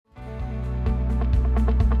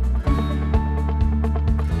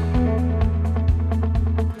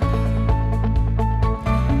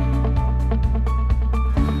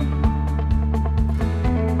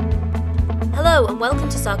welcome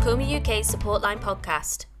to Sarcoma UK's Support Line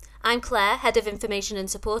podcast. I'm Claire, Head of Information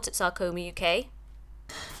and Support at Sarcoma UK.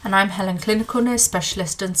 And I'm Helen, Clinical Nurse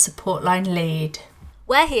Specialist and Support Line Lead.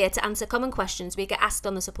 We're here to answer common questions we get asked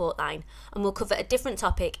on the support line, and we'll cover a different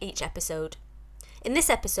topic each episode. In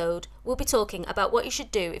this episode, we'll be talking about what you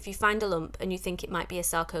should do if you find a lump and you think it might be a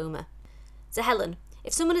sarcoma. So Helen,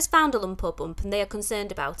 if someone has found a lump or bump and they are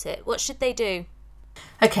concerned about it, what should they do?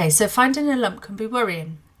 Okay, so finding a lump can be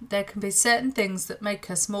worrying. There can be certain things that make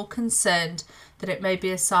us more concerned that it may be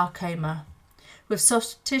a sarcoma. With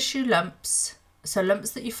soft tissue lumps, so lumps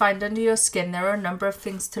that you find under your skin, there are a number of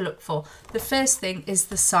things to look for. The first thing is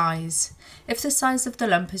the size. If the size of the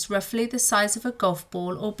lump is roughly the size of a golf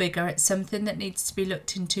ball or bigger, it's something that needs to be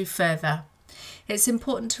looked into further. It's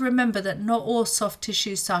important to remember that not all soft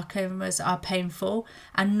tissue sarcomas are painful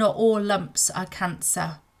and not all lumps are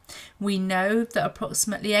cancer. We know that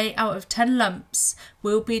approximately 8 out of 10 lumps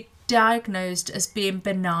will be diagnosed as being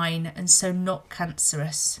benign and so not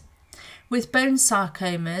cancerous. With bone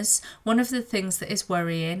sarcomas, one of the things that is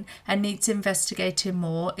worrying and needs investigating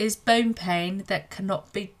more is bone pain that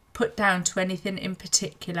cannot be put down to anything in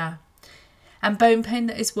particular, and bone pain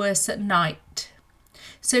that is worse at night.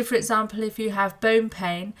 So for example, if you have bone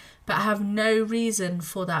pain but have no reason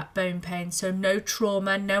for that bone pain, so no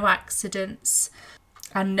trauma, no accidents,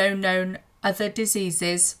 and no known other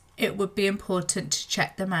diseases, it would be important to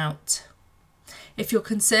check them out. If you're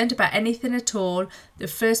concerned about anything at all, the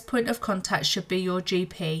first point of contact should be your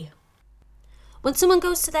GP. When someone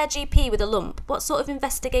goes to their GP with a lump, what sort of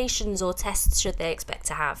investigations or tests should they expect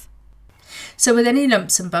to have? So with any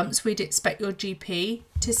lumps and bumps, we'd expect your GP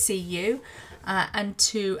to see you and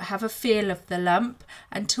to have a feel of the lump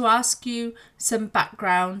and to ask you some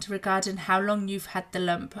background regarding how long you've had the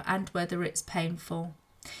lump and whether it's painful.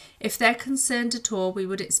 If they're concerned at all, we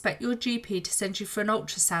would expect your GP to send you for an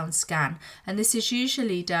ultrasound scan, and this is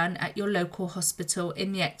usually done at your local hospital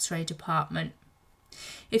in the X-ray department.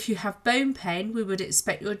 If you have bone pain, we would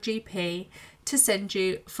expect your GP to send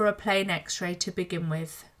you for a plain X-ray to begin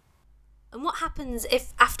with. And what happens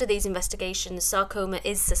if, after these investigations, sarcoma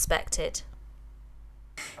is suspected?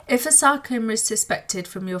 If a sarcoma is suspected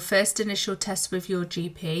from your first initial test with your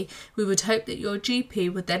GP, we would hope that your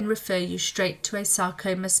GP would then refer you straight to a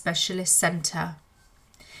sarcoma specialist centre.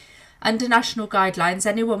 Under national guidelines,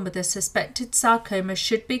 anyone with a suspected sarcoma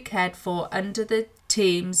should be cared for under the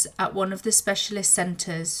teams at one of the specialist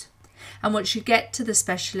centres. And once you get to the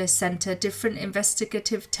specialist centre, different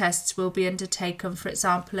investigative tests will be undertaken, for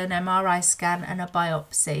example, an MRI scan and a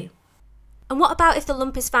biopsy. And what about if the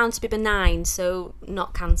lump is found to be benign, so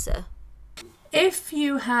not cancer? If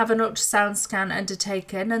you have an ultrasound scan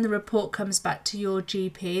undertaken and the report comes back to your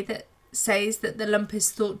GP that says that the lump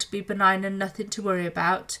is thought to be benign and nothing to worry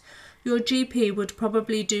about, your GP would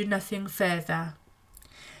probably do nothing further.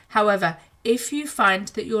 However, if you find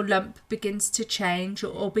that your lump begins to change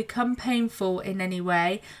or become painful in any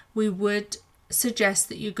way, we would suggest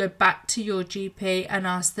that you go back to your GP and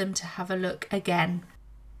ask them to have a look again.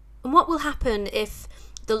 And what will happen if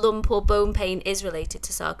the lump or bone pain is related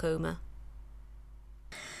to sarcoma?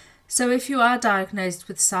 So if you are diagnosed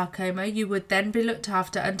with sarcoma, you would then be looked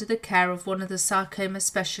after under the care of one of the sarcoma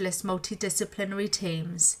specialist multidisciplinary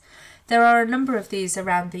teams. There are a number of these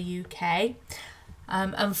around the UK.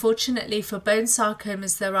 Unfortunately for bone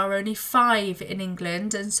sarcomas, there are only 5 in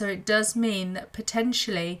England, and so it does mean that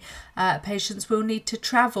potentially patients will need to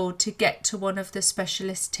travel to get to one of the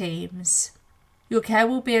specialist teams. Your care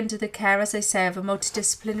will be under the care, as I say, of a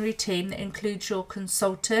multidisciplinary team that includes your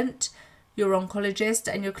consultant, your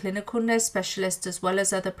oncologist and your clinical nurse specialist, as well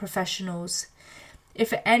as other professionals.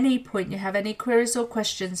 If at any point you have any queries or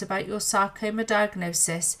questions about your sarcoma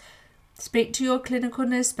diagnosis, speak to your clinical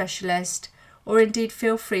nurse specialist, or indeed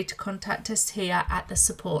feel free to contact us here at the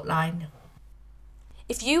support line.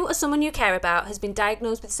 If you or someone you care about has been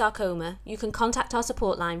diagnosed with sarcoma, you can contact our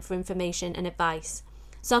support line for information and advice.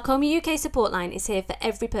 Sarcoma UK Support Line is here for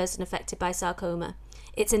every person affected by sarcoma.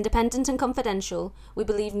 It's independent and confidential. We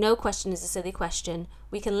believe no question is a silly question.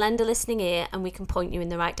 We can lend a listening ear and we can point you in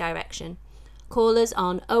the right direction. Call us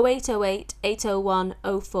on 0808 801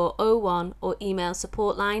 0401 or email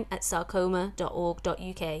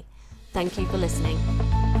supportline@sarcoma.org.uk. Thank you for listening.